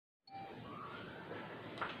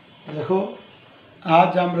দেখো,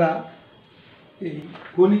 আজ আমরা এই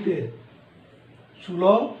গণিতের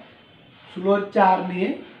 16 নিয়ে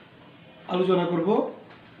আলোচনা করব।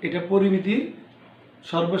 এটা পরিমিতির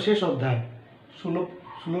সর্বশেষ অধ্যায়,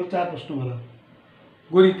 16 প্রশ্নমালা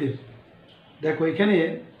গণিতের। দেখো, এখানে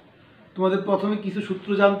তোমাদের প্রথমে কিছু সূত্র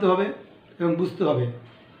জানতে হবে এবং বুঝতে হবে।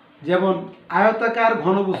 যেমন আয়তাকার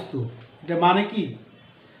ঘনবস্তু, এটা মানে কি?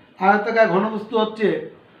 আয়তাকার ঘনবস্তু হচ্ছে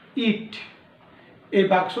ইট। এই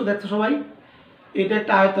বাক্স দেখছো সবাই, এটা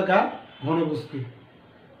একটা আয়তাকার ঘনবস্তু।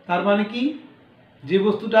 তার মানে কি? যে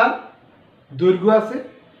বস্তুটার দৈর্ঘ্য আছে,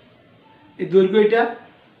 এই দৈর্ঘ্য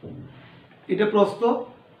এটা প্রস্থ,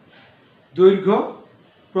 দৈর্ঘ্য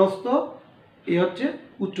প্রস্থ, এ হচ্ছে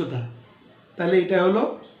উচ্চতা। তাহলে এটা হলো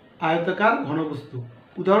আয়তাকার ঘনবস্তু।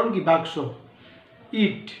 উদাহরণ কি? বাক্স,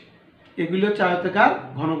 ইট, এগুলি হচ্ছে আয়তাকার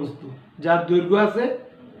ঘনবস্তু যার দৈর্ঘ্য আছে,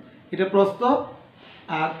 এটা প্রস্থ,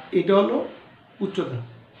 আর এটা হলো উচ্চতা।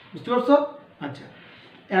 বুঝতে পারছো? আচ্ছা,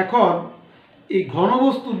 এখন এই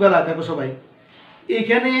ঘনবস্তুর বেলায় দেখো সবাই,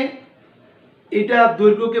 এখানে এটা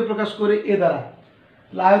দৈর্ঘ্যকে প্রকাশ করে এ দ্বারা।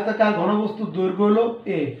 আয়তাকার ঘনবস্তুর দৈর্ঘ্য হলো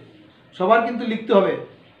এ। সবার কিন্তু লিখতে হবে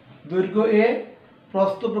দৈর্ঘ্য এ,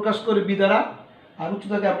 প্রস্থ প্রকাশ করে বি দ্বারা, আর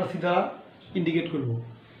উচ্চতাকে আমরা সি দ্বারা ইন্ডিকেট করব।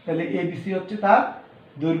 তাহলে এ বি সি হচ্ছে তার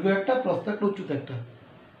দৈর্ঘ্য একটা, প্রস্থ একটা, উচ্চতা একটা।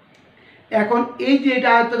 এখন এই যে এটা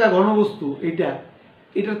আয়তাকার ঘনবস্তু,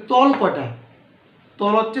 এটার তল কয়টা?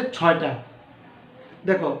 তল হচ্ছে 6টা।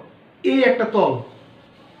 দেখো, এই একটা তল,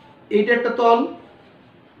 এইটা একটা তল,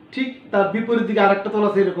 ঠিক তার বিপরীত দিকে আর একটা তল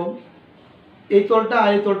আছে এরকম। এই তলটা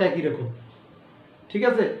আর এই তলটা একই রকম, ঠিক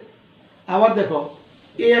আছে? আবার দেখো,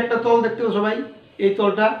 এই একটা তল দেখতে পাচ্ছ সবাই, এই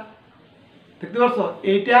তলটা দেখতে পাচ্ছ,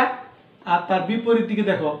 এইটা, আর তার বিপরীত দিকে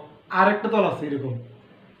দেখো আর একটা তল আছে এরকম।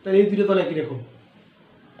 তাহলে এই দুটো তল একই রকম।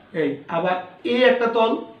 এই আবার এই একটা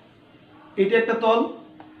তল, এইটা একটা তল,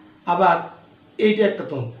 আবার এইটা একটা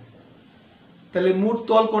তল। তাহলে মোট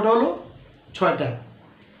তল কটা হলো? 6টা।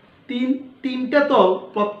 তিনটা তল,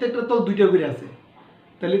 প্রত্যেকটা তল 2টা করে আছে।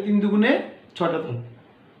 তাহলে 3 দুগুণে 6টা তল,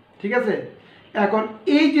 ঠিক আছে? এখন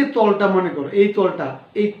এই যে তলটা মনে করো, এই তলটা,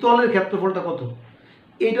 এই তলের ক্ষেত্রফলটা কত?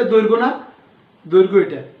 এইটা দৈর্ঘ্য না? দৈর্ঘ্য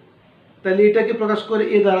এটা। তাহলে এটাকে প্রকাশ করে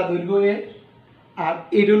এ দ্বারা, দৈর্ঘ্য এ, আর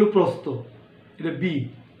এটা হলো প্রস্থ, এটা বি।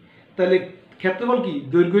 তাহলে ক্ষেত্রফল কি?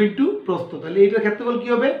 দৈর্ঘ্য ইন্টু প্রস্থ। তাহলে এইটার ক্ষেত্রফল কি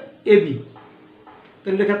হবে? A B.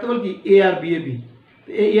 তাহলে এটা ক্ষেত্রফল কি? এ আর বি, এ বি।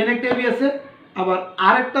 এন একটা এ বি আছে, আবার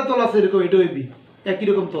আরেকটা তল আছে এরকম, এটাও এ বি, একই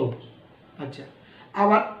রকম তল। আচ্ছা,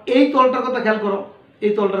 আবার এই তলটার কথা খেয়াল করো,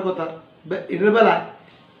 এই তলটার কথা, এটার বেলায়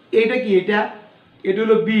এইটা কি? এটা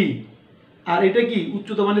হলো বি, আর এটা কি?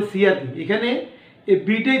 উচ্চতা, মানে সি আর কি। এখানে এই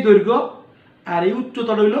বিটাই দৈর্ঘ্য, আর এই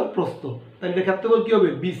উচ্চতাটা হইল প্রস্থ। তাহলে এটা ক্ষেত্রফল কি হবে?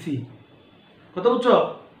 বিসি। কথা বুঝছো?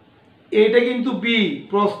 এইটা কিন্তু বি,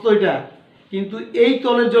 প্রস্থ এটা, কিন্তু এই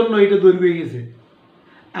তলের জন্য এটা দৈর্ঘ্য হয়ে গেছে।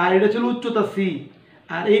 আর এটা ছিল উচ্চতা সি,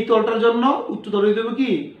 আর এই তলটার জন্য উচ্চতা হয়ে যাবে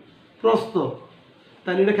কি? প্রস্থ।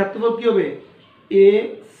 তাহলে এটা ক্ষেত্রফল কি হবে? এ,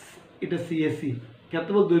 এটা সি, এসি।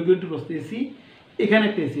 ক্ষেত্রফল দৈর্ঘ্য ইন্টু প্রস্থ, এসি। এখানে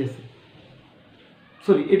একটা এসি আছে,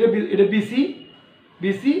 সরি, এটা বিসি,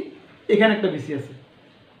 বিসি, এখানে একটা বিসি আছে,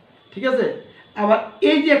 ঠিক আছে? আবার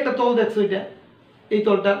এই যে একটা তল দেখছো, এই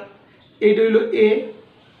তলটা, এইটা হইলো এ,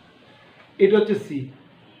 এটা হচ্ছে সি।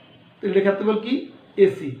 তো এটা ক্ষেত্রফল কি?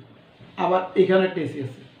 এসি। আবার এখানে একটা এসি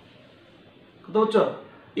আছে, কথা বুঝছো?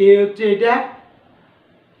 এ হচ্ছে এটা,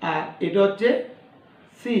 আর এটা হচ্ছে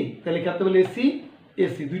সি। তাহলে ক্ষেত্রফল এসি,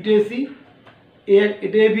 এসি, দুইটা এসি।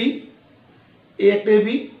 এটা এ বি, এ একটা এ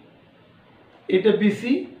বি, এটা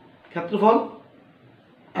বিসি, ক্ষেত্রফল,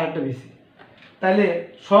 আর একটা বিসি। তাহলে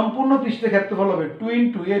সম্পূর্ণ পৃষ্ঠের ক্ষেত্রফল হবে 2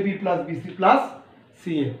 into A B plus BC plus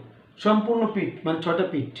C এ। সম্পূর্ণ পিঠ মানে 6টা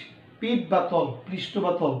পিঠ, পিঠ বা তল, পৃষ্ঠ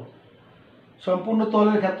বা তল। সম্পূর্ণ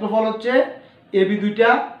তলের ক্ষেত্রফল হচ্ছে এ বি 2টা,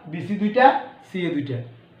 বিসি 2টা, সি এ 2টা।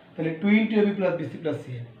 তাহলে 2 into A B plus BC plus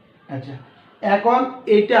C এ। আচ্ছা, এখন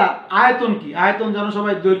এটা আয়তন কি? আয়তন জানো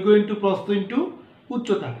সবাই, দৈর্ঘ্য ইন্টু প্রস্থ ইন্টু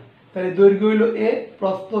উচ্চতা। তাহলে দৈর্ঘ্য হইল এ,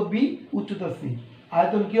 প্রস্থ বি, উচ্চতা সি।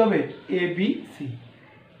 আয়তন কি হবে? A B C.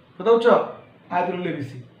 কথা বুঝছো? আয়তন হলো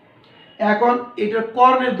এবিসি। এখন এটার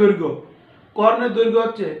কর্ণের দৈর্ঘ্য, কর্ণের দৈর্ঘ্য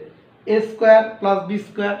হচ্ছে এ square plus B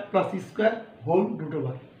square plus C square whole root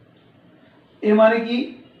over. এ মানে কি?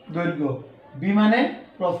 দৈর্ঘ্য, বি মানে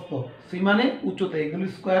প্রস্থ, সি মানে উচ্চতা। এগুলি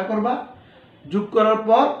স্কোয়ার করবা, যোগ করার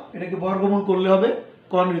পর এটাকে বর্গমূল করলে হবে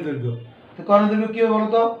কর্ণের দৈর্ঘ্য। তো কর্ণের দৈর্ঘ্য কি হবে বলো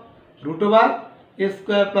তো? Root over a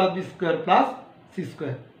square plus B square plus C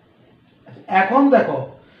square. এখন দেখো,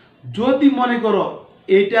 যদি মনে করো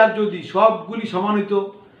এইটার যদি সবগুলি সমান হইতো,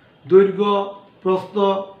 দৈর্ঘ্য, প্রস্থ,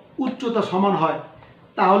 উচ্চতা সমান হয়,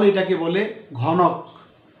 তাহলে এটাকে বলে ঘনক।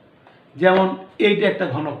 যেমন এইটা একটা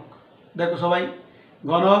ঘনক, দেখো সবাই,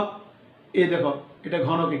 ঘনক এই দেখো এটা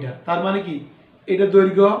ঘনক, এটা তার মানে কি এটা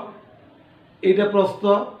দৈর্ঘ্য, এটা প্রস্থ,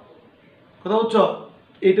 কথা বুঝছো,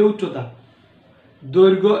 এটা উচ্চতা।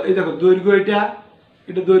 দৈর্ঘ্য এই দেখো দৈর্ঘ্য এটা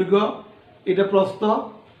দৈর্ঘ্য, এটা প্রস্থ,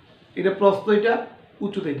 এটা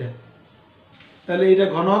উচ্চতা এটা। তাহলে এটা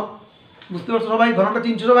ঘনক, বুঝতে পারছো সবাই? ঘনকটা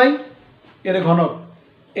চিনছো সবাই? এটা ঘনক,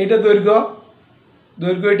 এটা দৈর্ঘ্য,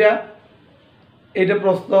 এটা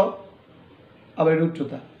প্রস্থ, আবার এটা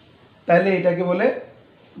উচ্চতা। তাহলে এটাকে বলে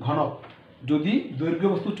ঘনক, যদি দৈর্ঘ্য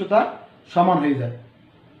বস্তু উচ্চতা সমান হয়ে যায়।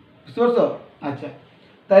 বুঝতে পারছো? আচ্ছা,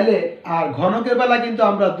 তাহলে আর ঘনকের বেলা কিন্তু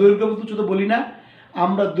আমরা দৈর্ঘ্য বস্তু উচ্চতা বলি না,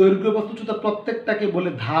 আমরা দৈর্ঘ্য বস্তু উচ্চতা প্রত্যেকটাকে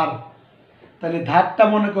বলে ধার। তাহলে ধারটা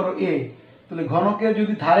মনে করো এ, তাহলে ঘনকের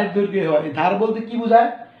যদি ধারের দৈর্ঘ্য হয়, ধার বলতে কি বোঝায়?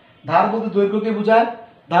 ধার বলতে দৈর্ঘ্যকে বোঝায়,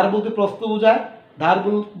 ধার বলতে প্রস্থ বোঝায়, ধার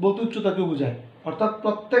বলতে উচ্চতাকে বোঝায়। অর্থাৎ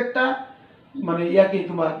প্রত্যেকটা মানে ইয়াকে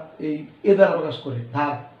তোমার এই এ দ্বারা প্রকাশ করে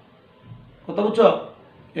ধার। কথা বুঝছো?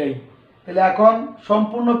 এই তাহলে এখন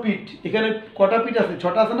সম্পূর্ণ পিঠ, এখানে কটা পিঠ আছে?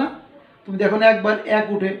 6টা আছে না? তুমি দেখো না একবার এক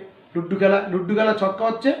উঠে লুড্ডু খেলা ছক্কা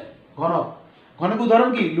হচ্ছে ঘনক। ঘনক উদাহরণ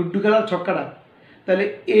কি? লুড্ডু খেলার ছক্কাটা। তাহলে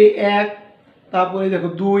এ 1, তারপরে দেখো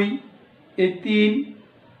 2, এ 3,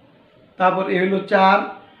 তারপর এ হলো 4,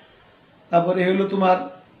 তারপর এ হলো তোমার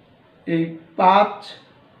এই 5,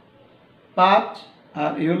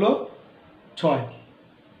 আর এ হলো 6।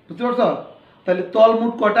 বুঝতে পারছো? তাহলে তল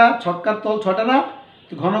মোট কটা? ছক্কার তল 6টা না?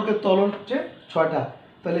 তো ঘনকের তল হচ্ছে 6টা।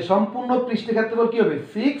 তাহলে সম্পূর্ণ পৃষ্ঠের ক্ষেত্রফল কি হবে?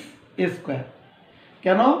 6a²।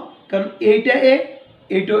 কেন? কারণ এইটা এ,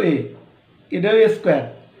 এইটাও এ, এটাও এ স্কোয়ার,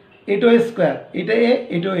 এটাও এ স্কোয়ার, এটা এ,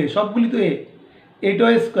 এটাও এ, সবগুলি তো এ, এটাও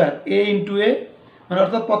এ স্কোয়ার, এ ইন্টু এ, মানে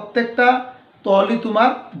অর্থাৎ প্রত্যেকটা তলই তোমার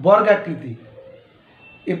বর্গাকৃতি,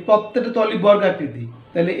 এই প্রত্যেকটা তলই বর্গাকৃতি।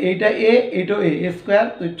 তাহলে এইটা এ, এটাও এ, এ স্কোয়ার,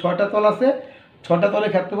 তো 6টা তল আছে, 6টা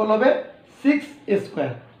তলের ক্ষেত্রফল হবে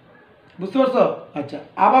 6a²। বুঝতে পারছো? আচ্ছা,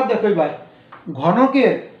 আবার দেখো এবার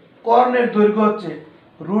ঘনকের কর্ণের দৈর্ঘ্য হচ্ছে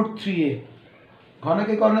 √3a।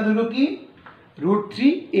 ঘনকের কর্ণের দৈর্ঘ্য কি?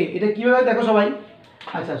 √3a। এটা কিভাবে দেখো সবাই?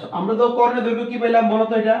 আচ্ছা, আমরা তো কর্ণের দৈর্ঘ্য কি পেলাম বলো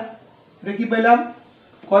তো? এটা কি পেলাম?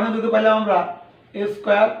 কর্ণের দৈর্ঘ্য পেলাম আমরা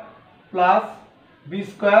a² plus b²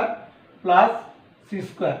 plus c²।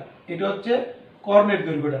 এটা হচ্ছে কর্ণের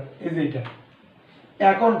দৈর্ঘ্যটা, এই যে এটা।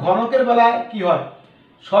 এখন ঘনকের বেলায় কি হয়?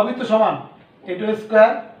 সবই তো সমান, এটাও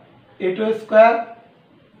স্কোয়ার, এটাও স্কোয়ার,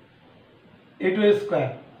 এটাও স্কোয়ার,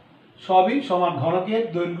 সবই সমান। ঘনকের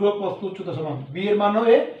দৈর্ঘ্য প্রস্থ উচ্চতা সমান, বি এর মানও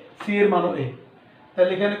এ, সি এর মানও এ।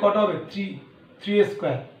 তাহলে এখানে কত হবে?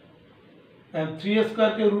 3a²।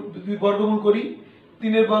 3a²কে যদি বর্গমূল করি,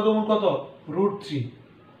 3-এর বর্গমূল কত? √3।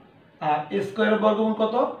 আর a স্কোয়ারের বর্গমূল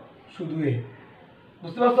কত? শুধু এ।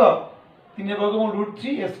 বুঝতে পারছো? 3-এর বর্গমূল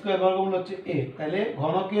 √3, a স্কোয়ার বর্গমূল হচ্ছে এ। তাহলে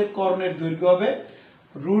ঘনকের কর্ণের দৈর্ঘ্য হবে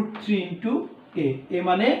 √3 ইন্টু এ। এ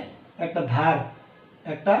মানে একটা ধার,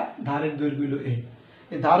 একটা ধারের দৈর্ঘ্য হলো এ।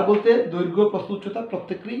 এই ধার বলতে দৈর্ঘ্য প্রস্থ উচ্চতা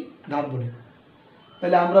প্রত্যেককেই ধার বলে।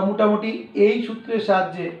 তাহলে আমরা মোটামুটি এই সূত্রের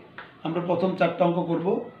সাহায্যে আমরা প্রথম 4টা অঙ্ক করব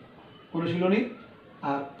অনুশীলনী,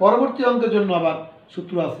 আর পরবর্তী অঙ্কের জন্য আবার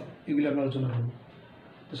সূত্র আছে, এগুলি আমরা আলোচনা করব।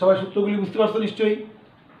 তো সবাই সূত্রগুলি বুঝতে পারছো নিশ্চয়ই?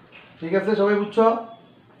 ঠিক আছে, সবাই বুঝছো?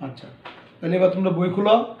 আচ্ছা, তাহলে এবার তোমরা বই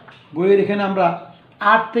খুলো। বইয়ের এখানে আমরা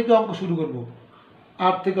 8 থেকে অঙ্ক শুরু করব।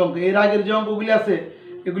 8 থেকে অঙ্ক, এর আগের যে অঙ্কগুলি আছে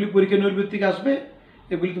এগুলি পরীক্ষা নৈর্বৃত্তিক আসবে,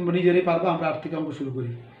 এগুলি তোমরা নিজেরাই পারবে। আমরা 8 থেকে অঙ্ক শুরু করি।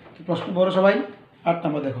 তো প্রশ্ন বড় সবাই, 8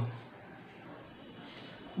 নম্বর দেখো।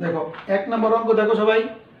 1 নম্বর অঙ্ক দেখো সবাই।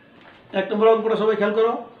 1 নম্বর অঙ্কটা সবাই খেয়াল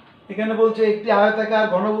করো। এখানে বলছে একটি আয়তাকার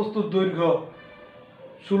ঘনবস্তুর দৈর্ঘ্য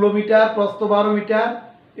 16 মিটার, প্রস্থ 12 মিটার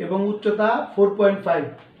এবং উচ্চতা 4.5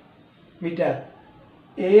 মিটার।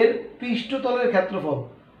 এর পৃষ্ঠতলের ক্ষেত্রফল,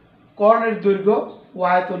 কর্ণের দৈর্ঘ্য ও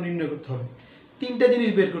আয়তন নির্ণয় করতে হবে। 3টা জিনিস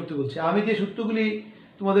বের করতে বলছে। আমি যে সূত্রগুলি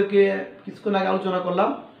তোমাদেরকে কিছুক্ষণ আগে আলোচনা করলাম,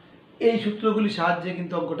 এই সূত্রগুলির সাহায্যে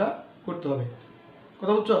কিন্তু অঙ্কটা করতে হবে।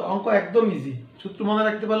 কথা বলছো? অঙ্ক একদম ইজি, সূত্র মনে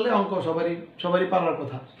রাখতে পারলে অঙ্ক সবারই পারার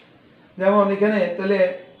কথা। যেমন এখানে তাহলে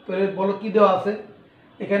বলো কি দেওয়া আছে?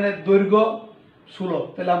 এখানে দৈর্ঘ্য 16,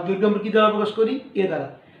 তাহলে দৈর্ঘ্য আমরা কি দ্বারা প্রকাশ করি? এ দ্বারা।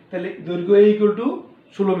 তাহলে দৈর্ঘ্য এ =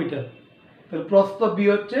 16 মিটার। তাহলে প্রস্থ বি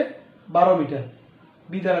হচ্ছে 12 মিটার,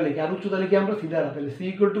 বি দ্বারা লিখি। আর উচ্চতা লিখি আমরা সি দ্বারা। তাহলে সি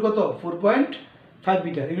 = কত? 4.5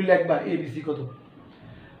 মিটার। এগুলি লিখবা এ বি সি কত।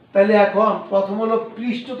 তাহলে এখন প্রথম হলো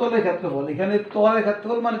পৃষ্ঠতলের ক্ষেত্রফল। এখানে তলের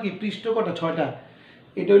ক্ষেত্রফল মানে কি? পৃষ্ঠ কটা? 6টা।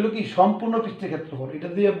 এটা হলো কি? সম্পূর্ণ পৃষ্ঠের ক্ষেত্রফল। এটা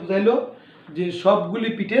দিয়ে বুঝাইলো যে সবগুলি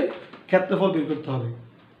পিঠের ক্ষেত্রফল বের করতে হবে।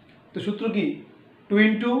 তো সূত্র কি? 2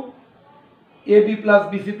 into A B plus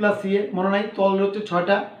BC plus C এ। মনে নাই? তল হচ্ছে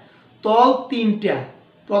 6টা, তল 3টা,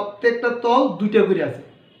 প্রত্যেকটা তল 2টা করে আছে,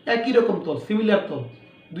 একই রকম তল, সিমিলার তল,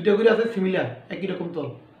 2টা করে আছে, সিমিলার একই রকম তল।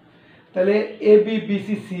 তাহলে এ বি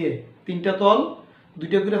বিসি সি এ 3টা তল,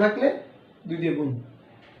 2টা করে থাকলে 2 দিয়ে গুণ।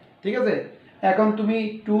 ঠিক আছে। এখন তুমি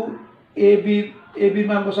টু এ বির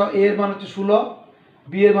মান বসাও। এ এর মান হচ্ছে 16,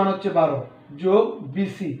 বি এর মান হচ্ছে 12, যোগ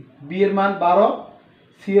বিসি, বি এর মান 12,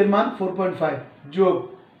 সি এর মান 4.5, যোগ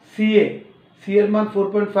সি এর মান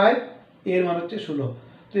 4.5, এ এর মান হচ্ছে 16।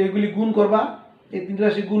 তো এগুলি গুণ করবা, এই তিনটা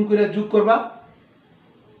রাশি গুণ করে যোগ করবা,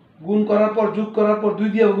 গুণ করার পর যোগ করার পর 2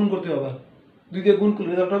 দিয়ে গুণ করতে হবে। 2 দিয়ে গুণ করলে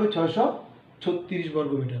রেজাল্ট হবে 636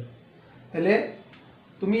 বর্গ মিটার। তাহলে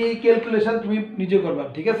তুমি এই ক্যালকুলেশন তুমি নিজে করবা,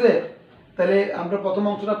 ঠিক আছে। তাহলে আমরা প্রথম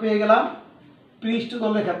অংশটা পেয়ে গেলাম,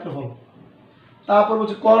 পৃষ্ঠতলের ক্ষেত্রফল। তারপর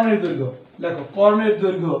হচ্ছে কর্ণের দৈর্ঘ্য। দেখো কর্ণের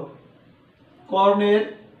দৈর্ঘ্য,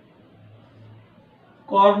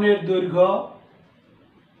 কর্ণের দৈর্ঘ্য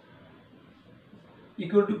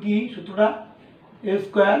ইকুয়াল টু কি সূত্রটা, এ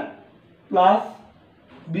square plus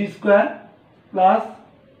B square plus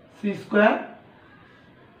C square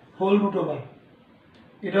whole root over.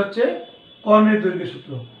 এটা হচ্ছে কর্ণের দৈর্ঘ্যের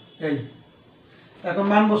সূত্র। এই এখন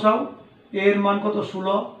মান বসাও। এর মান কত,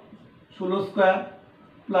 16 square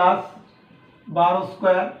plus 12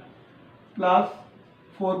 square plus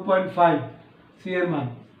 4.5, C এর মান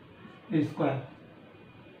এই স্কোয়ার।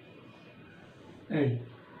 এই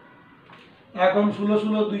এখন 16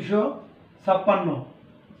 256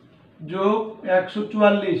 যোগ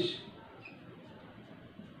 144,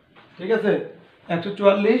 ঠিক আছে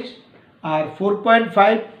 144, আর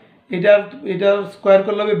 4.5 এটার স্কোয়ার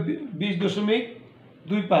করলে হবে 20.25,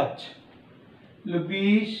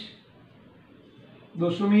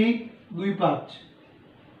 20.25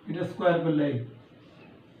 এটা স্কোয়ার করলে এই।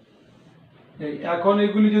 এখন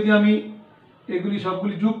এগুলি যদি আমি এগুলি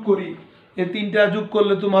সবগুলি যোগ করি, এই তিনটা যোগ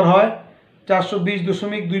করলে তোমার হয়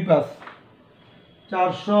 420.25,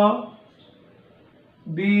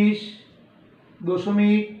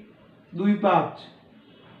 420.25,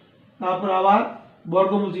 তারপর আবার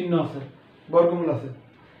বর্গমূল চিহ্ন আছে, বর্গমূল আছে।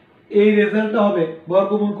 এই রেজাল্টটা হবে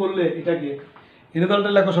বর্গমূল করলে এটাকে, এই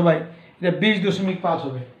রেজাল্টটা লেখো সবাই, এটা 20.5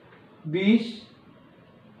 হবে,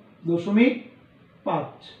 20.5,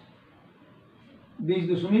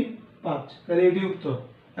 20.5। তাহলে এটি উত্তর।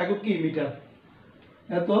 একক কি মিটার,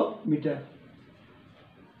 এত মিটার।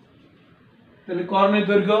 তাহলে কর্ণের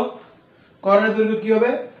দৈর্ঘ্য কি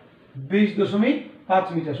হবে 20.5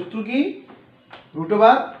 মিটার। সূত্র কি, root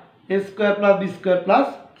over a square plus B square plus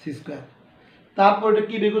C square. তারপর এটা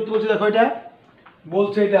কি বের করতে বলছে, দেখো এটা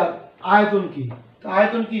বলছে এটা আয়তন কি। তো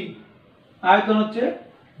আয়তন কি, আয়তন হচ্ছে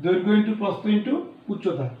দৈর্ঘ্য ইন্টু প্রস্থ ইন্টু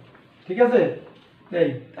উচ্চতা, ঠিক আছে। এই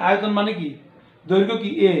আয়তন মানে কি, দৈর্ঘ্য কি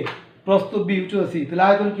এ, প্রস্থ বি, উচ্চতা সি। তাহলে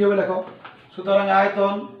আয়তন কি হবে লেখো। সুতরাং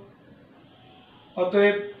আয়তন,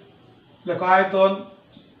 অতএব লেখো আয়তন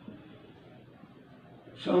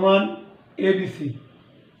সমান এ বি সি,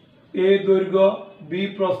 এ দৈর্ঘ্য, বি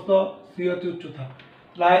প্রস্থ, সি হচ্ছে উচ্চতা।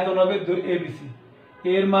 আয়তন হবে এ বি সি।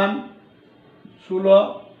 এর মান 16,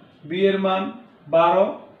 বি এর মান 12,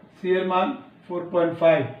 সি এর মান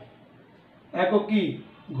 4.5। একক কি,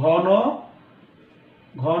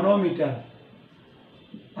 ঘন মিটার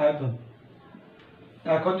আয়তন।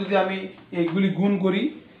 এখন যদি আমি এইগুলি গুণ করি,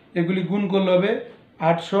 এগুলি গুণ করলে হবে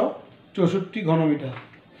 864 ঘনমিটার,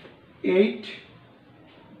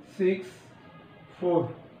 864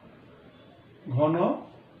 ঘন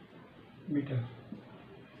মিটার।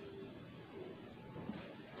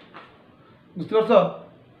 বুঝতে পারছো?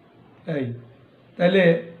 এই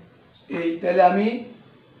তাহলে আমি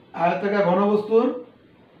আয়তাকার ঘনবস্তুর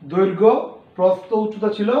দৈর্ঘ্য, প্রস্থ, উচ্চতা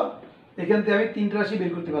ছিল, এখান থেকে আমি তিনটা রাশি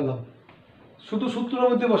বের করতে পারলাম, শুধু সূত্রের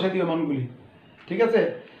মধ্যে বসাই দিও মানগুলি, ঠিক আছে।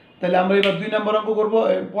 তাহলে আমরা এবার 2 নম্বর অঙ্ক করবো,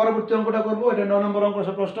 পরবর্তী অঙ্কটা করবো, এটা 9 নম্বর অঙ্ক।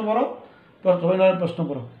 সব প্রশ্ন করো, প্রশ্ন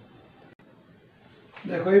করো।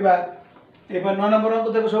 দেখো এবার 9 নম্বর অঙ্ক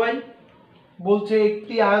দেখো সবাই। বলছে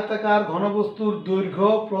একটি আয়তাকার ঘনবস্তুর দৈর্ঘ্য,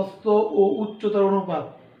 প্রস্থ ও উচ্চতার অনুপাত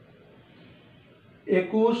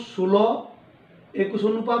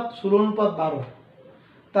 21:16:12।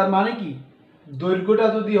 তার মানে কি, দৈর্ঘ্যটা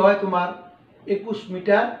যদি হয় তোমার 21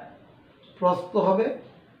 মিটার, প্রস্থ হবে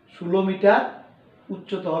 16 মিটার,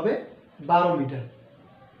 উচ্চতা হবে 12 মিটার।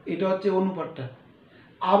 এটা হচ্ছে অনুপাতটা।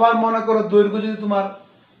 আবার মনে করো দৈর্ঘ্য যদি তোমার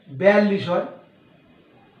 42 হয়,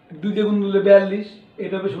 2 দিয়ে গুণ করলে 42,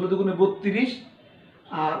 এটা হবে 16 দুগুণে 32,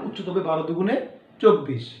 আর উচ্চতা হবে 12 দুগুণে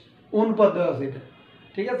 24। অনুপাত দেওয়া আছে এটা,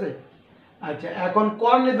 ঠিক আছে। আচ্ছা, এখন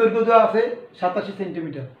কর্ণের দৈর্ঘ্য দেওয়া আছে 87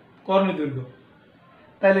 সেন্টিমিটার, কর্ণের দৈর্ঘ্য।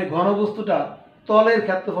 তাহলে ঘনবস্তুটা তলের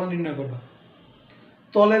ক্ষেত্রফল নির্ণয় করবা।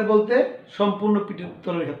 তলের বলতে সম্পূর্ণ পিঠের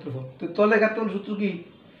তলের ক্ষেত্রফল। তো তলের ক্ষেত্রফল সূত্র কি,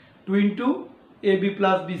 2 into A B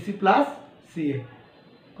plus BC plus C এ।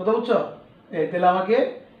 কথা বুঝছো?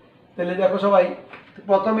 তাহলে দেখো সবাই,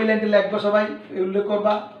 প্রথম এই লাইনটা লিখবা সবাই, উল্লেখ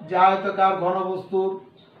করবা যে আয়তাকার ঘনবস্তুর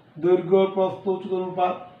দৈর্ঘ্য, প্রস্থ, উচ্চতা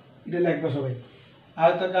অনুপাত, এটা লিখবা সবাই।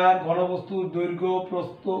 আয়তাকার ঘনবস্তুর দৈর্ঘ্য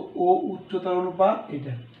প্রস্থ ও উচ্চতার অনুপাত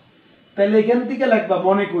এটা। তাহলে এখান থেকে লিখবা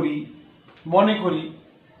মনে করি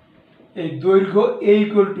এই দৈর্ঘ্য এ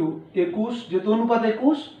ইকুয়াল টু 21, যেহেতু অনুপাত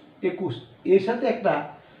 21 এর সাথে একটা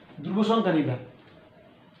ধ্রুব সংখ্যা নিবা,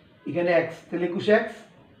 এখানে এক্স, তাহলে 21x,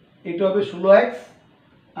 এটা হবে 16x,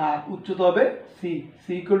 আর উচ্চতা হবে সি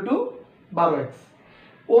ইকুয়াল টু 12x।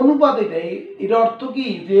 অনুপাত এটা অর্থ কি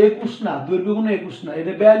যে 21 না, দৈর্ঘ্য কোনো 21 না,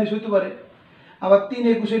 এটা 42 হইতে পারে, আবার 3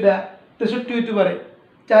 21 এটা 63 হইতে পারে,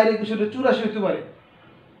 4 21 এটা 84 হইতে পারে,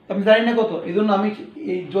 আমি জানি না কত। এই জন্য আমি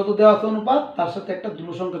এই যত দেওয়া আছে অনুপাত তার সাথে একটা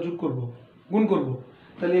ধ্রুব সংখ্যা গুণ করব।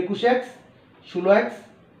 তাহলে 21x, 16x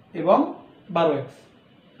এবং 12x।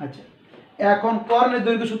 আচ্ছা, এখন কর্ণের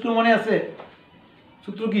দৈর্ঘ্য সূত্র মনে আছে?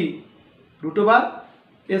 সূত্র কি? √a²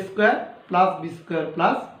 + b² +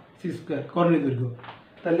 c², কর্ণের দৈর্ঘ্য।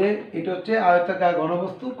 তাহলে এটা হচ্ছে আয়তাকার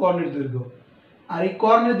ঘনবস্তু কর্ণের দৈর্ঘ্য, আর এই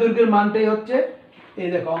কর্ণের দৈর্ঘ্যের মানটাই হচ্ছে এই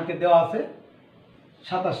দেখো অঙ্কে দেওয়া আছে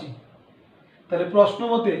 87। তাহলে প্রশ্ন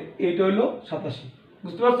মতে এইটা হইল 87,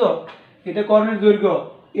 বুঝতে পারছো? এটা কর্ণের দৈর্ঘ্য,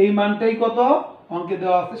 এই মানটাই কত অঙ্কে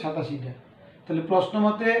দেওয়া আছে 87টা। তাহলে প্রশ্ন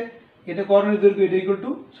মতে এটা কর্ণের দৈর্ঘ্য, এটা ইকুয়াল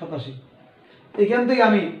টু 87। এখান থেকে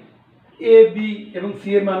আমি এ বি এবং সি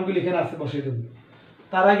এর মানগুলি এখানে আছে বসিয়ে দেবো।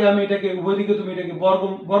 তার আগে আমি এটাকে উভয় দিকে তুমি এটাকে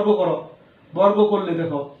বর্গ করো। বর্গ করলে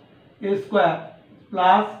দেখো a² +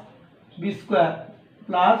 b² +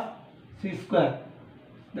 c²,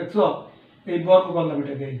 দেখছো? এই বর্গ করলাম,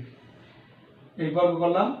 এটাকে এই বর্গ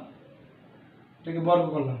করলাম, এটাকে বর্গ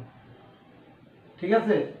করলাম, ঠিক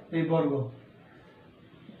আছে? এই বর্গ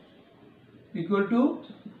ইকুয়াল টু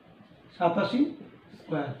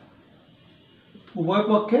 87², উভয়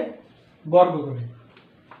পক্ষে বর্গ করে।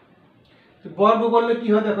 বর্গ করলে কি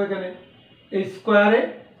হয় দেখো, এখানে এই স্কোয়ারে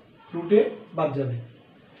রুটে বাদ যাবে,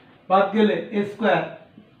 বাদ গেলে a² +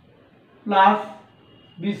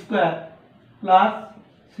 b² +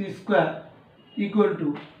 c² equal to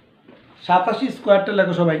 87²টা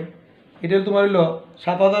লেখো সবাই। এটা তোমার হলো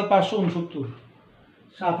 7569,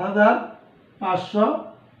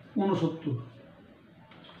 7569,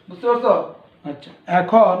 বুঝতে পারছো? আচ্ছা,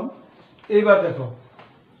 এখন এইবার দেখো,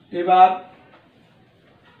 এবার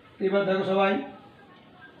দেখো সবাই,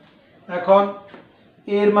 এখন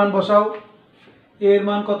এর মান বসাও। এর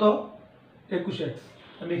মান কত? 21x,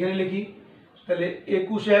 আমি এখানে লিখি। তাহলে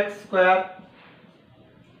 21x²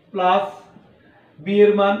 প্লাস বি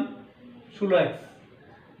এর মান 16x,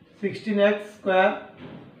 16x²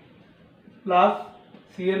 প্লাস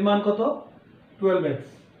সি এর মান কত? 12x,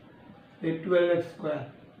 এই 12x²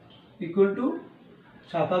 ইকুয়াল টু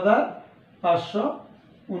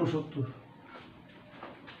 7569,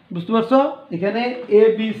 বুঝতে পারছো? এখানে A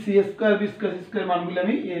B C square B square C square মানগুলি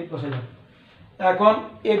আমি এ বসালাম। এখন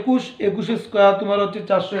 21 তোমার হচ্ছে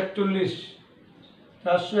 441,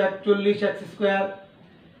 441x²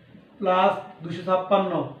 plus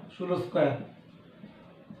 256 16²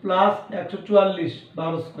 plus 144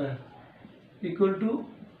 12² equal to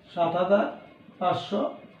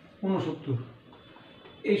 7569।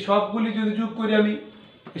 এই সবগুলি যদি যোগ করি আমি,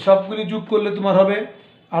 এই সবগুলি যোগ করলে তোমার হবে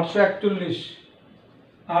 841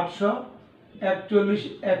 x²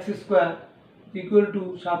 ইকুয়াল টু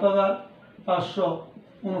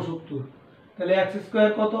 7569। তাহলে x²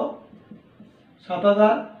 কত?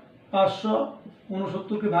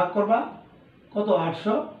 7569কে ভাগ করবা কত?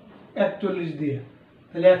 841 দিয়ে,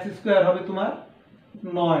 তাহলে x² হবে তোমার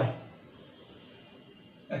 9,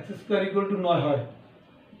 x² ইকুয়াল টু 9 হয়।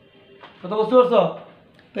 কত বুঝতে পারছো?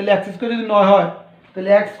 তাহলে x² যদি 9 হয় তাহলে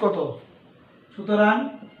x কত? সুতরাং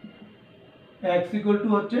x ইকুয়াল টু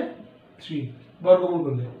হচ্ছে 3, বর্গমূল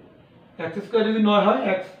করলে x² যদি 9 হয়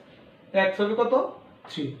x হবে কত?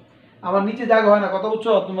 3। আমার নিচে জায়গা হয় না, কথা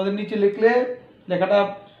বুঝছো? তোমাদের নিচে লিখলে লেখাটা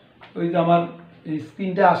ওই যে আমার এই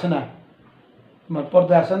স্ক্রিনটা আসে না, তোমার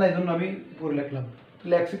পর্দায় আসে না, এই জন্য আমি উপরে লিখলাম।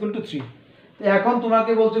 তাহলে x ইকুয়াল টু 3। তো এখন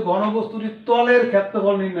তোমাকে বলছে ঘনবস্তুটির তলের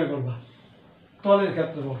ক্ষেত্রফল নির্ণয় করবা, তলের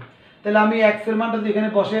ক্ষেত্রফল। তাহলে আমি x এর মানটা যদি এখানে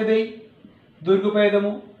বসিয়ে দেই, দৈর্ঘ্য পেয়ে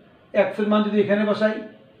দেবো। x এর মান যদি এখানে বসাই,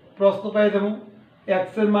 প্রস্থ পেয়ে দেবো। x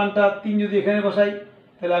এর মানটা 3 যদি এখানে বসাই,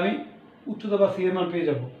 তাহলে আমি উচ্চতা বা সি এর মান পেয়ে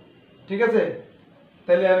যাব, ঠিক আছে?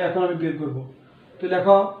 তাহলে এখন আমি বের করব। তো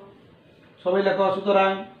লেখো সবাই, লেখো।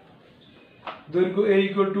 সুতরাং দৈর্ঘ্য a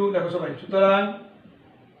ইকুয়াল টু, লেখো সবাই, সুতরাং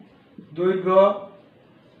দৈর্ঘ্য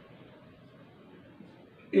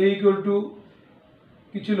a ইকুয়াল টু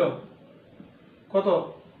কি ছিল? কত?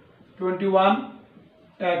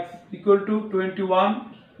 21x equal to 21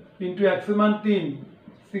 into x এর মান 3,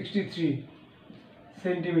 63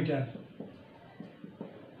 সেন্টিমিটার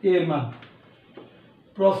এর মান।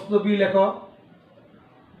 প্রস্থ বি লেখো,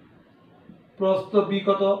 প্রস্থ বি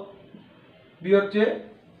কত? বি হচ্ছে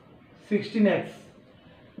 16x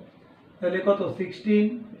তাহলে কত 16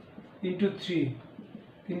 ইন্টু 3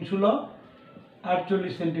 3 ষোলো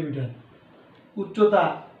 48 সেন্টিমিটার। উচ্চতা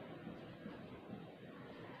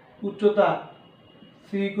উচ্চতা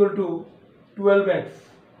সি ইকুয়াল টু 12x,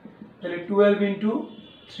 তাহলে 12 ইন্টু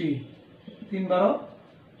 3 3 12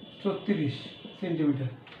 36 সেন্টিমিটার।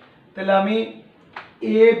 তাহলে আমি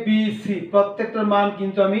এ বি সি প্রত্যেকটার মান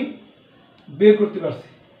কিন্তু আমি বের করতে পারছি।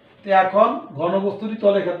 তো এখন ঘনবস্তুটি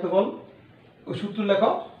তলে ক্ষেত্রফল ওই সূত্র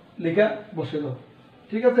লেখো, লেখা বসে দাও,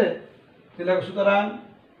 ঠিক আছে? লেখো সুতরাং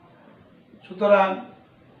সুতরাং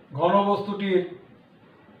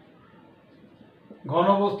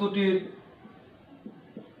ঘনবস্তুটির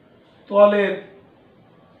তলের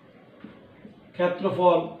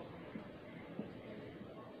ক্ষেত্রফল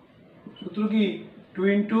সূত্র কি 2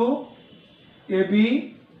 into A B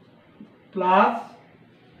plus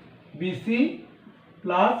BC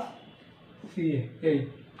plus CA. এই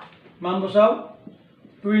মান বসাও,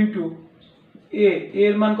 2 ইন্টু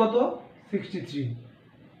এর মান কত 63,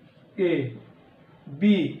 এ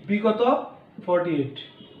বি কত 48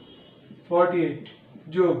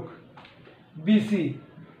 যোগ বিসি,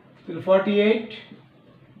 তাহলে 48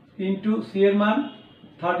 ইন্টু সি এর মান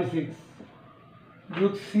 36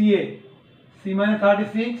 যোগ সি মানে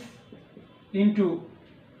 36 ইন্টু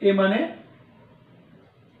এ মানে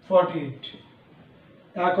 48।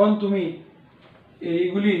 এখন তুমি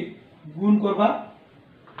এইগুলি গুণ করবা,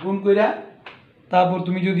 গুণ কইরা তারপর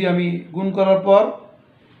তুমি যদি আমি গুণ করার পর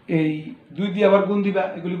এই 2 দিয়ে আবার গুণ দিবা,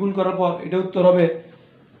 এগুলি গুণ করার পর এটা উত্তর হবে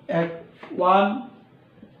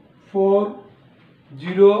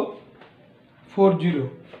 14040।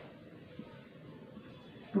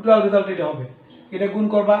 টোটাল রেজাল্ট এটা হবে। এটা গুণ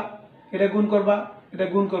করবা, এটা গুণ করবা, এটা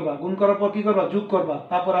গুণ করবা, গুণ করার পর কি করবা যোগ করবা,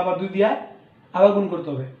 তারপর আবার 2 দিয়া আবার গুণ করতে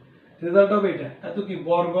হবে, রেজাল্ট হবে এটা এত কি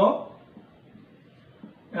বর্গ,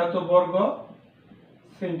 এত বর্গ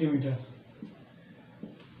সেন্টিমিটার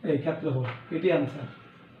এই ক্ষেত্রফল। এটি आंसर,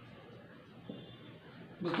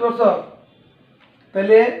 বুঝতে পারছো?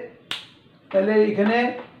 তাহলে তাহলে এখানে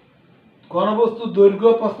ঘনবস্তুর দৈর্ঘ্য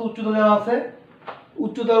প্রস্থ উচ্চতা দেওয়া আছে,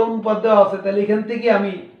 উচ্চতার অনুপাত দেওয়া আছে, তাহলে এখান থেকে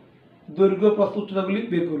আমি দৈর্ঘ্য প্রস্থ উচ্চতাগুলি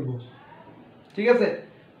বের করব, ঠিক আছে?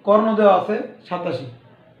 কর্ণ দেওয়া আছে 87,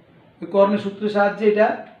 ওই কর্ণের সূত্রের সাহায্যে এটা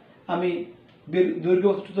আমি দৈর্ঘ্য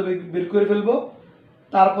উচ্চতা বের করে ফেলবো।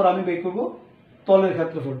 তারপর আমি বের করব তলের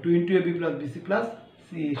ক্ষেত্রফল 2 into A B plus BC plus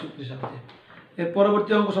C এই সূত্রের সাহায্যে। এর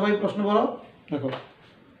পরবর্তী অঙ্ক সবাই প্রশ্ন করো, দেখো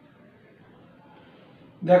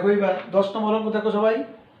দেখো এবার 10 নম্বর অঙ্ক দেখো সবাই।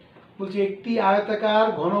 বলছি একটি আয়তাকার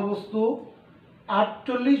ঘনবস্তু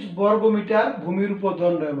 48 বর্গমিটার ভূমির উপর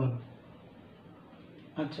দণ্ডায়মান।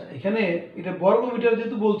 আচ্ছা, এখানে এটা বর্গমিটার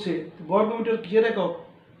যেহেতু বলছে, বর্গমিটার কিসের একক?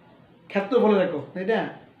 ক্ষেত্রফলের একক, তাই না?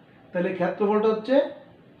 তাহলে ক্ষেত্রফলটা হচ্ছে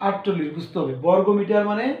 48, বুঝতে হবে বর্গমিটার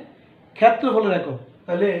মানে ক্ষেত্রফলের একক,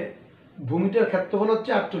 তাহলে ভূমিটার ক্ষেত্রফল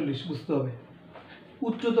হচ্ছে 48, বুঝতে হবে।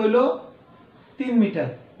 উচ্চতা হইল 3 মিটার,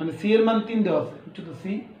 মানে সি এর মান 3 দেওয়া আছে, উচ্চতা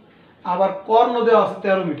সি। আবার কর্ণ দেওয়া আছে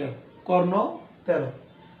 13 মিটার, কর্ণ 13।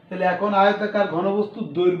 তাহলে এখন আয়তাকার ঘনবস্তুর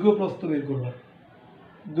দৈর্ঘ্য প্রস্থ বের করবা।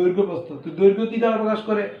 দৈর্ঘ্য প্রস্থ, তো দৈর্ঘ্য কি দ্বারা প্রকাশ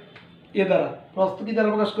করে? এ দ্বারা। প্রস্থ কি দ্বারা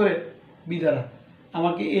প্রকাশ করে? বি দ্বারা।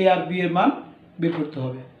 আমাকে এ আর বি এর মান বের করতে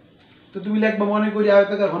হবে। তো তুমি লিখবা, মনে করি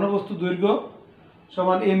আয়তাকার ঘনবস্তু দৈর্ঘ্য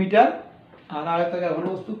সমান এ মিটার আর আয়তাকার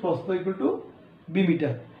ঘনবস্তু প্রস্থ ইকুয়াল টু বি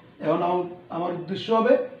মিটার। এখন আমার উদ্দেশ্য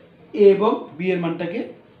হবে এ এবং বি এর মানটাকে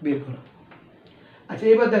বের করা। আচ্ছা,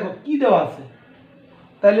 এবার দেখো কি দেওয়া আছে।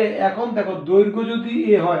 তাহলে এখন দেখো দৈর্ঘ্য যদি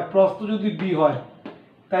এ হয়, প্রস্থ যদি বি হয়,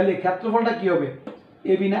 তাহলে ক্ষেত্রফলটা কি হবে?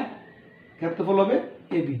 এ বি না? ক্ষেত্রফল হবে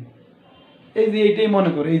এ বি। এই যে এইটাই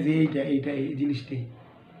মনে করো, এই যে এইটা এই জিনিসটাই,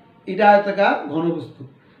 এটা আয়তাকার ঘনবস্তু।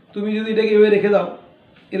 তুমি যদি এটাকে এভাবে রেখে দাও,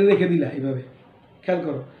 এটা রেখে দিলা এইভাবে, খেয়াল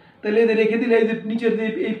করো, তাহলে এদের রেখে দিলে এই যে নিচের যে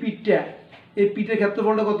এই পিঠটা, এই পিঠের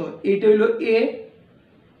ক্ষেত্রফলটা কত? এইটা হইলো এ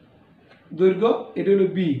দৈর্ঘ্য, এটা হইলো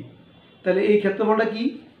বি, তাহলে এই ক্ষেত্রফলটা কি?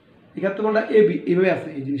 এই ক্ষেত্রফলটা এ বি, এইভাবে আছে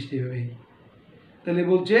এই জিনিসটা এইভাবে। তাহলে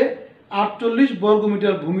বলছে 48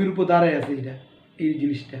 বর্গমিটার ভূমির উপর দাঁড়ায় আছে এটা, এই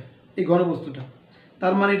জিনিসটা, এই ঘনবস্তুটা।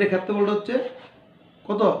 তার মানে এটা ক্ষেত্রফলটা হচ্ছে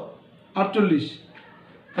কত? 48।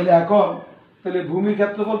 তাহলে এখন তাহলে ভূমির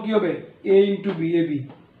ক্ষেত্রফল কি হবে? এ ইন্টু বি, এ বি,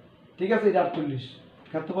 ঠিক আছে? এটা 48,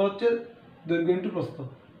 ক্ষেত্রফল হচ্ছে দৈর্ঘ্য ইন্টু প্রস্থ।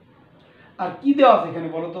 আর কি দেওয়া আছে এখানে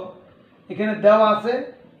বলো তো? এখানে দেওয়া আছে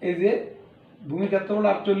এই যে ভূমির ক্ষেত্রফল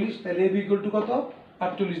 48, তাহলে এ বি ইকুয়াল টু কত?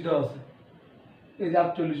 48 দেওয়া আছে, এই যে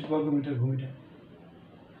 48 বর্গমিটার ভূমিটা।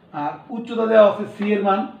 আর উচ্চতা দেওয়া আছে সি এর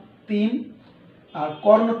মান 3, আর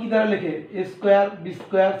কর্ণ কি দ্বারা লেখে? এ square B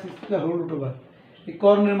square C square whole root over. এই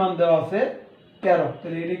কর্ণের মান দেওয়া আছে 13,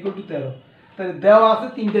 তাহলে এটা ইকুয়াল টু 13। তাহলে দেওয়া আছে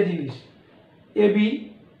তিনটা জিনিস, এ বি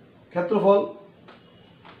ক্ষেত্রফল,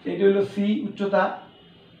 এটা হলো সি উচ্চতা,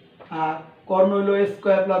 আর কর্ণ হলো a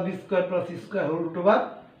square plus b square plus c square whole root over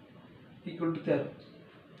equal to 13।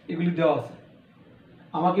 এগুলি দেওয়া আছে,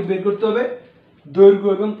 আমাকে বের করতে হবে দৈর্ঘ্য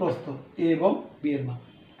এবং প্রস্থ a এবং b এর মান।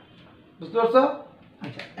 বুঝতে পারছো?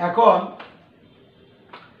 আচ্ছা, এখন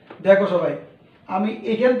দেখো সবাই, আমি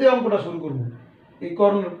এখান থেকে অঙ্কটা শুরু করব, এই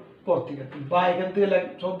কর্ণের পর থেকে বা এখান থেকে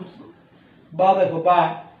সব বা দেখো বা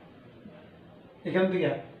এখান থেকে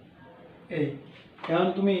এই, এখন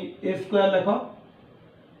তুমি a স্কয়ার লেখো,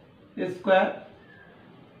 a square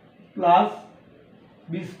plus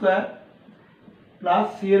b square plus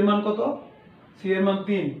c এর মান কত, c এর মান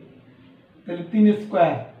 3, তাহলে 3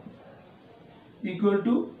 স্কয়ার ইকুয়াল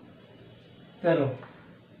টু 13।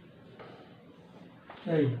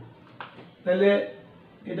 এই তাহলে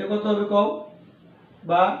এটা কত হবে কও,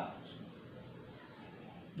 বা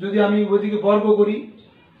যদি আমি ওইদিকে বর্গ করি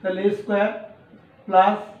তাহলে a square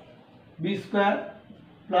plus b square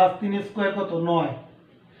plus 3 square কত 9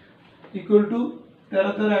 ইকুয়াল টু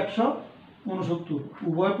 13 13 169,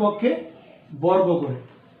 উভয় পক্ষে বর্গ করে।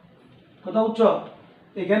 কথা বুঝছো?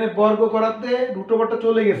 এখানে বর্গ করাতে রুট ওভারটা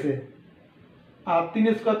চলে গেছে, আর 3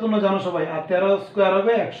 স্কয়ার তোমরা জানো সবাই, আর 13 স্কয়ার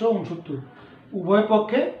হবে 169, উভয়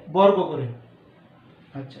পক্ষে বর্গ করে।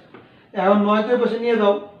 আচ্ছা, এখন 9 কে পাশে নিয়ে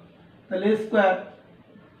যাও, তাহলে a square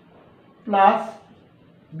plus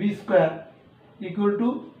b square equal to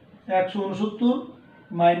 169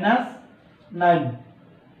 minus 9।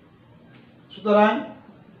 সুতরাং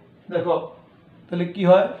দেখো তাহলে কি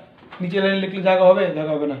হয়, নিচে লাইন লিখলে জায়গা হবে,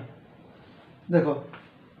 জায়গা হবে না, দেখো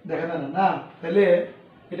দেখা যায় না, তাহলে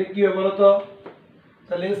এটা কি হবে বলো তো,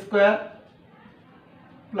 তাহলে a square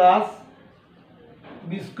plus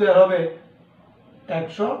b square হবে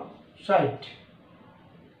 160।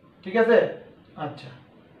 ঠিক আছে? আচ্ছা,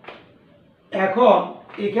 এখন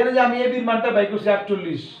এখানে যে আমি ab এর মানটা বাই করছি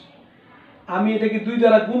 48, আমি এটাকে 2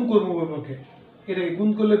 দ্বারা গুণ করব উভয় পক্ষে, এটাকে গুণ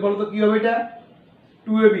করলে বলো তো কি হবে, এটা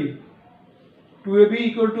 2ab, 2ab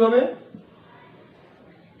ইকুয়াল টু হবে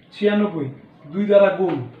 96, 2 দ্বারা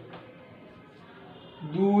গুণ,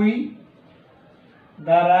 2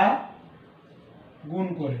 দ্বারা গুণ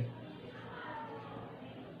করে,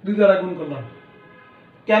 2 দ্বারা গুণ করলাম।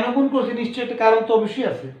 কেন গুণ করছি নিশ্চয়ই একটা কারণ তো অবশ্যই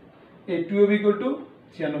আছে। এই 2ab ইকুয়াল টু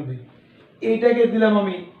 96, এইটাকে দিলাম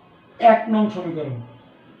আমি 1 নং সমীকরণ,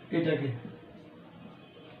 এটাকে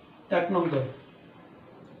 1 নং দাও,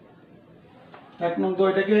 1 নং দাও,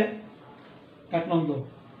 এটাকে 1 নং দাও,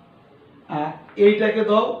 আর এইটাকে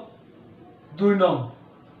দাও 2 নং,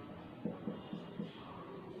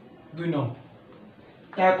 2 নং।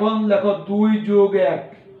 এখন লেখো 2 যোগ 1,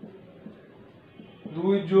 2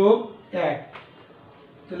 যোগ 1,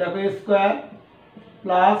 তো লেখো a square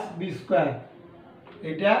plus b square,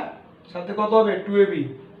 এটা সাথে কত হবে 2ab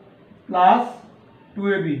plus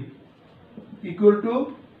 2ab equal to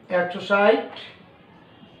 160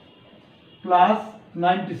 plus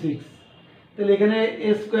 96। তাহলে এখানে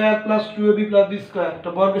a square plus 2ab plus b square,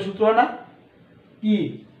 এটা বর্গের সূত্র হয় না কি,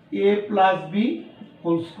 a plus b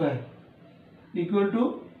whole square equal to,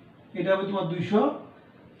 এটা হবে তোমার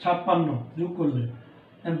 256 যোগ করলে,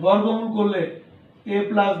 বর্গমূল করলে a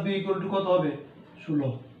plus b equal to কত হবে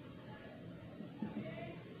 16।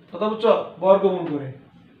 কথা বুঝছো? বর্গমূল করে,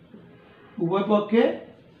 উভয় পক্ষে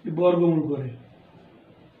বর্গমূল করে,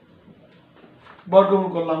 বর্গমূল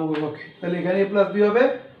করলাম উভয় পক্ষে, তাহলে এখানে a প্লাস b হবে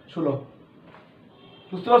 16।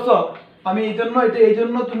 বুঝতে পারছো? আমি এই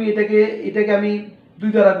জন্য তুমি এটাকে আমি 2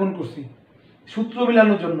 দ্বারা গুণ করছি সূত্র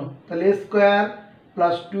মিলানোর জন্য। তাহলে a square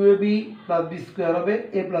plus 2ab plus b square হবে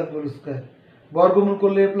a প্লাস b স্কয়ার, বর্গমূল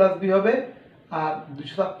করলে a প্লাস b হবে, আর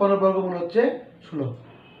 256 বর্গমূল হচ্ছে 16,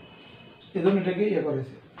 এই জন্য এটাকে ইয়ে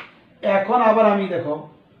করেছে। এখন আবার আমি দেখো,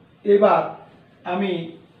 এবার আমি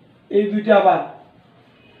এই দুইটা আবার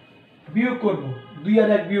বিয়োগ করব, 2 আর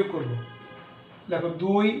 1 বিয়োগ করব, দেখো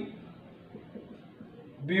 2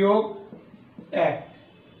 বিয়োগ 1,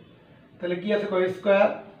 তাহলে কি আছে কয় স্কয়ার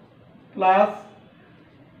প্লাস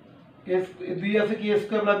 2 আছে কি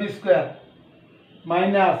square plus b square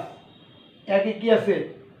minus 1 এ কি আছে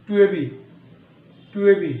 2ab,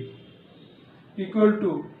 2ab ইকুয়াল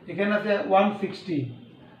টু, এখানে আছে 160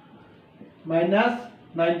 মাইনাস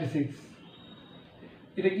 96,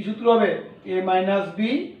 এটা কি সূত্র হবে, a minus b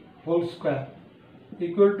whole square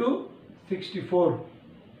equal to 64।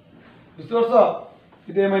 বুঝতে পারছো?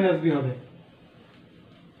 এটা a মাইনাস b হবে,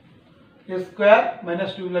 a square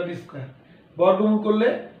minus 2 plus b square, বর্গমূল করলে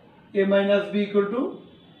a minus b equal to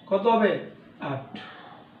কত হবে 8।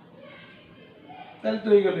 তাহলে তো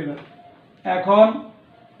এই গেল। এখন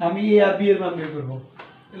আমি a আর b এর মান বের করব,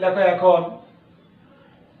 লেখো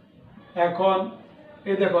এখন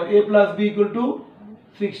এই দেখো a plus b equal to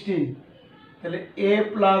 16, তাহলে a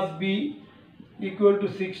plus b equal to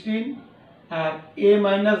 16 R a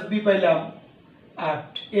minus B পাইলাম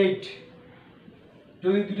 8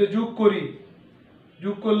 যদি দুটো যোগ করি,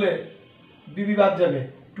 যোগ করলে বিবি বাদ যাবে,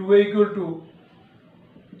 2a ইকুয়াল টু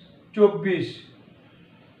 24,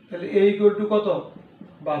 তাহলে a ইকুয়াল টু কত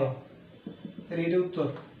 12, তাহলে এটা উত্তর।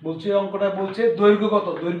 বলছে অঙ্কটা বলছে দৈর্ঘ্য কত,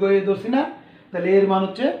 দৈর্ঘ্য এ ধরছি না, তাহলে এর মান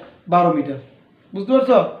হচ্ছে 12 মিটার। বুঝতে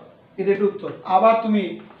পারছো? এটা একটা উত্তর। আবার তুমি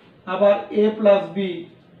a plus B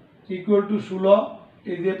equal to 16,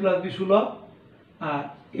 এই যে a plus B 16 R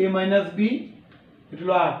a minus B এটা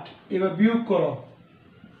হলো 8। এবার বিয়োগ করো,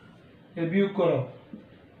 বিয়োগ করো,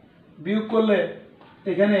 বিয়োগ করলে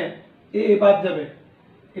এখানে এ বাদ যাবে,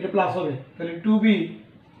 এটা প্লাস হবে, তাহলে 2b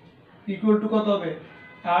ইকুয়াল টু কত হবে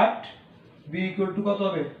 8, b ইকুয়াল টু কত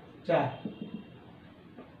হবে 4,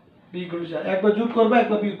 b ইকুয়াল টু 4। একবার যোগ করবা,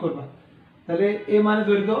 একবার বিয়োগ করবা, তাহলে এ মানে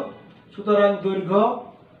দৈর্ঘ্য, সুতরাং দৈর্ঘ্য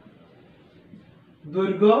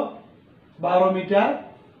 12 মিটার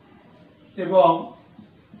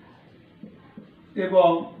এবং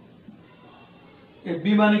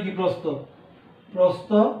বি মানে কি প্রস্থ, প্রস্থ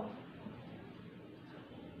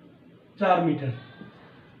 4 মিটার।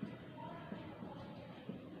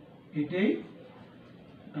 এটাই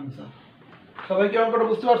আনসার। সবাই কি অঙ্কটা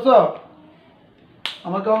বুঝতে পারছো?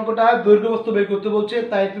 আমাকে অঙ্কটা দৈর্ঘ্য প্রস্থ বের করতে বলছে,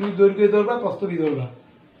 তাই তুমি দৈর্ঘ্য ধরবা, প্রস্থ বি ধরবা।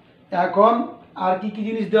 এখন আর কি কি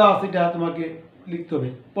জিনিস দেওয়া আছে এটা তোমাকে লিখতে হবে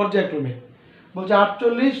পর্যায়ক্রমে। বলছে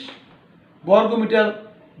 48 বর্গ মিটার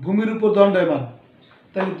ভূমির উপর দণ্ডায়মান,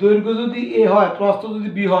 তাহলে দৈর্ঘ্য যদি এ হয়, প্রস্থ যদি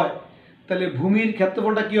বি হয়, তাহলে ভূমির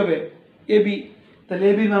ক্ষেত্রফলটা কি হবে এ বি, তাহলে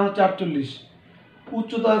এ বির মান হচ্ছে 48।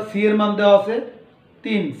 উচ্চতা সি এর মান দেওয়া আছে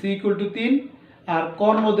 3, সি ইকুয়াল টু 3, আর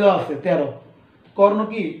কর্ণ দেওয়া আছে 13। কর্ণ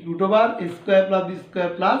কি √a² + b²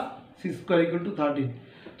 + c² equal to 13।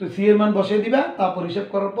 তো সি এর মান বসিয়ে দিবা, তারপর হিসাব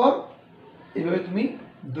করার পর এইভাবে তুমি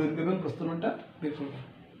দৈর্ঘ্য এবং প্রস্থ মানটা বের করবে।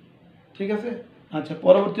 ঠিক আছে? আচ্ছা,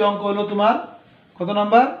 পরবর্তী অঙ্ক হলো তোমার কত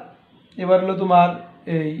নাম্বার? এবার হলো তোমার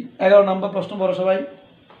এই 11 নম্বর প্রশ্ন। বড় সবাই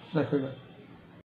দেখো এবার।